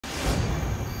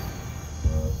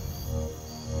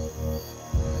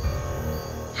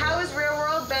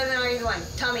one?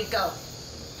 Tell me, go.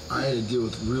 I had to deal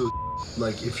with real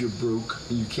like if you're broke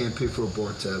and you can't pay for a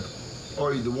bar tab.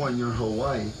 Are you the one, you're in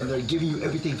Hawaii, and they're giving you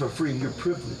everything for free and you're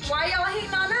privileged. Why y'all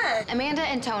hating on us? Amanda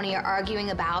and Tony are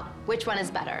arguing about which one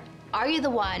is better. Are you the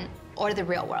one or the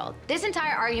real world? This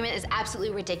entire argument is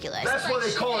absolutely ridiculous. That's why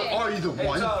they call it Are You the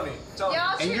One? Tony.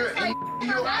 And you're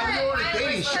on a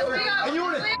dating show. And you're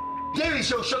on a dating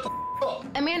show, shut the f up.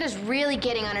 Amanda's really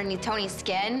getting underneath Tony's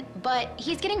skin, but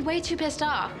he's getting way too pissed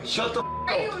off. Shut the f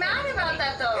Why are you up. mad about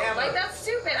that though? Like that's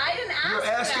stupid. I didn't ask You're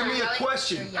asking that. me a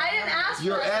question. I didn't ask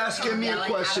You're for that. asking me a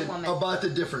question about the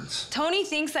difference. Tony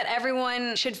thinks that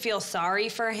everyone should feel sorry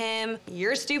for him.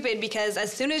 You're stupid because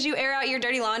as soon as you air out your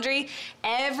dirty laundry,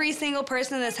 every single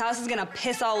person in this house is gonna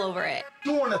piss all over it.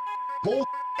 You're on a bull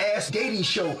ass dating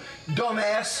show,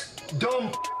 dumbass,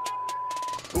 dumb.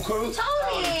 Okay?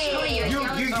 Tony! You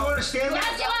understand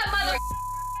that? Guess what, mother?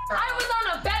 I was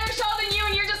on a better show than you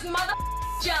and you're just mother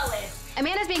jealous.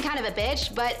 Amanda's being kind of a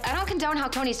bitch, but I don't condone how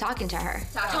Tony's talking to her.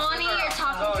 Tony, you're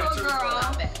talking to a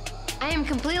girl. I am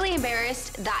completely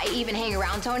embarrassed that I even hang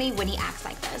around Tony when he acts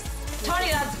like this. Tony,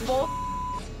 that's bull.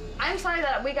 I'm sorry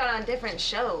that we got on different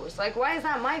shows. Like, why is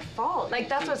that my fault? Like,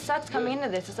 that's what sucks coming into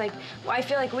this. It's like, well, I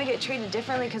feel like we get treated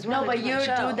differently because we're on a different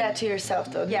show. No, but you do that to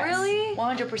yourself, though. Yes. Really?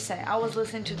 100%. I was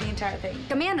listening to the entire thing.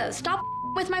 Amanda, stop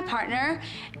with my partner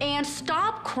and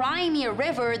stop crying me a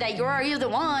river that you're the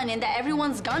one and that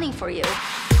everyone's gunning for you.